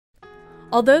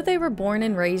Although they were born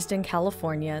and raised in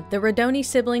California, the Rodoni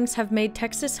siblings have made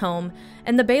Texas home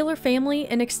and the Baylor family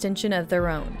an extension of their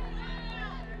own.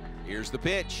 Here's the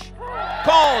pitch.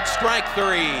 Called strike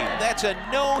three. That's a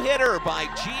no-hitter by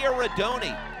Gia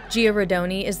Rodoni. Gia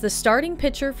Rodoni is the starting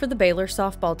pitcher for the Baylor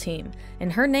softball team,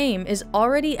 and her name is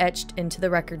already etched into the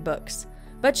record books.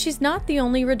 But she's not the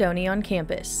only Rodoni on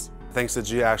campus. Thanks to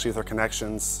Gia, actually, with her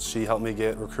connections, she helped me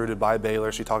get recruited by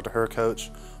Baylor. She talked to her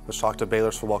coach, which talked to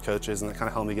Baylor's football coaches, and it kind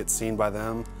of helped me get seen by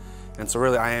them. And so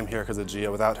really, I am here because of Gia.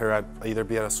 Without her, I'd either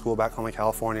be at a school back home in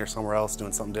California or somewhere else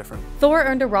doing something different. Thor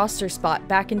earned a roster spot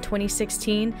back in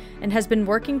 2016 and has been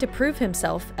working to prove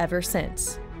himself ever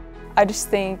since. I just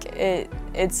think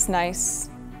it's nice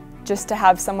just to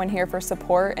have someone here for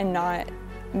support and not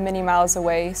many miles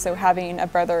away. So having a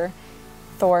brother,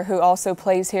 Thor, who also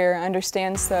plays here,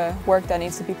 understands the work that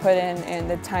needs to be put in and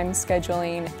the time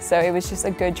scheduling. So it was just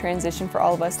a good transition for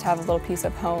all of us to have a little piece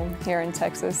of home here in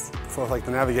Texas. For like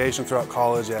the navigation throughout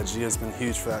college, yeah, Gia's been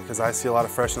huge for that because I see a lot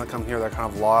of freshmen that come here that are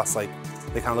kind of lost. Like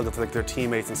they kind of look at like their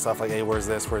teammates and stuff like, hey, where's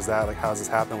this, where's that? Like, how does this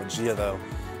happen? With Gia though,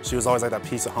 she was always like that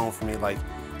piece of home for me. Like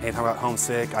anytime I got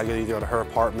homesick, I'd either go to her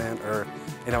apartment or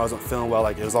anytime I wasn't feeling well,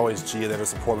 like it was always Gia there to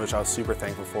support me, which I was super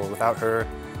thankful for. Without her,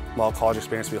 well, college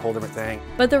experience would be a whole different thing.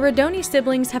 But the Rodoni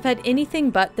siblings have had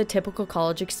anything but the typical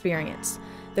college experience.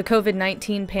 The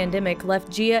COVID-19 pandemic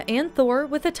left Gia and Thor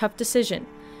with a tough decision.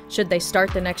 Should they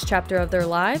start the next chapter of their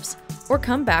lives or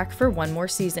come back for one more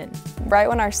season? Right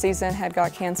when our season had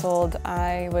got canceled,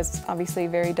 I was obviously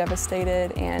very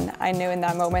devastated, and I knew in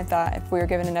that moment that if we were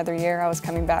given another year, I was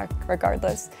coming back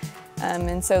regardless.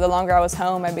 And so the longer I was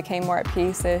home, I became more at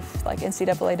peace. If like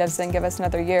NCAA doesn't give us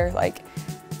another year, like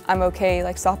I'm okay,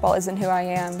 like softball isn't who I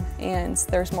am and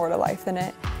there's more to life than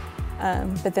it.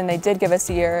 But then they did give us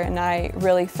a year and I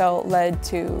really felt led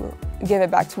to give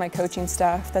it back to my coaching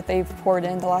staff that they've poured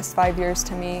in the last 5 years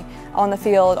to me on the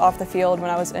field, off the field when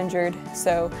I was injured.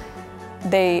 So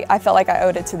I felt like I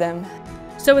owed it to them.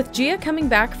 So with Gia coming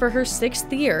back for her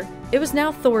 6th year, it was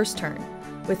now Thor's turn.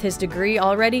 With his degree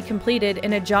already completed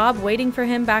and a job waiting for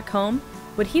him back home,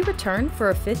 would he return for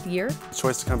a 5th year? The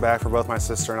choice to come back for both my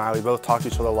sister and I, we both talked to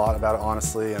each other a lot about it,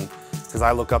 honestly, and because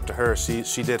I look up to her.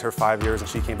 She did her 5 years and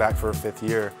she came back for her 5th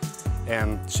year.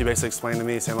 And she basically explained to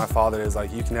me, saying my father is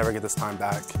like, you can never get this time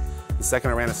back. The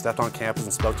second I ran and stepped on campus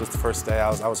and spoke to us the first day,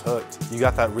 I was hooked. You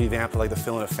got that revamp of like the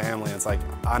feeling of family, and it's like,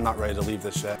 I'm not ready to leave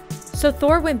this yet. So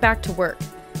Thor went back to work,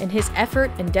 and his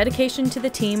effort and dedication to the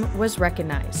team was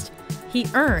recognized. He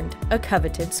earned a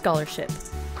coveted scholarship.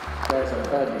 Guys, I'm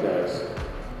proud of you guys.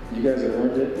 You guys have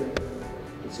earned it.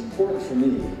 It's important for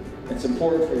me, it's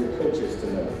important for your coaches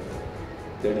to know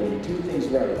that when you do things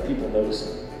right, people notice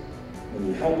it. When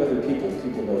you help other people,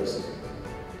 people notice it.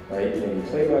 Right? When you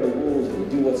play by the rules and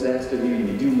you do what's asked of you and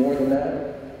you do more than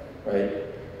that, right,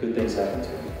 good things happen to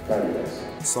you. Proud of you guys.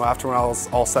 So after when I was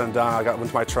all said and done, went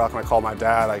to my truck and I called my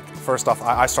dad. Like, first off,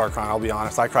 I started crying, I'll be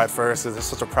honest. I cried first. It's just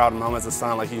such a proud moment as a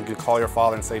son. Like, you could call your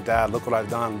father and say, Dad, look what I've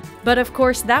done. But of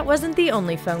course, that wasn't the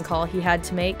only phone call he had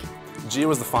to make. Gia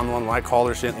was the fun one. When I called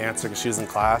her, she didn't answer because she was in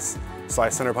class. So I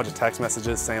sent her a bunch of text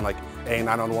messages saying like, hey,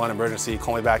 911 emergency,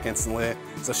 call me back instantly.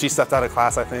 So she stepped out of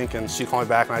class, I think, and she called me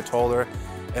back and I told her.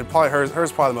 And probably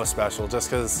hers probably the most special, just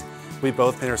because we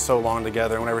both been here so long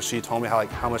together. And whenever she told me how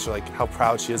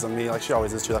proud she is of me, like she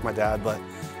always is too, like my dad, but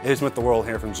it just meant the world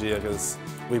hearing from Gia because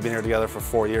we've been here together for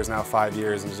 4 years now, 5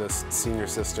 years, and just seeing your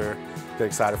sister get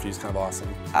excited for you is kind of awesome.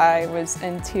 I was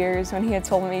in tears when he had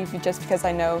told me, just because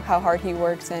I know how hard he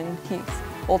works and he's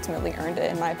ultimately earned it,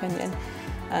 in my opinion.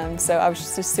 So I was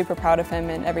just super proud of him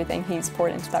and everything he's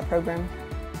poured into that program.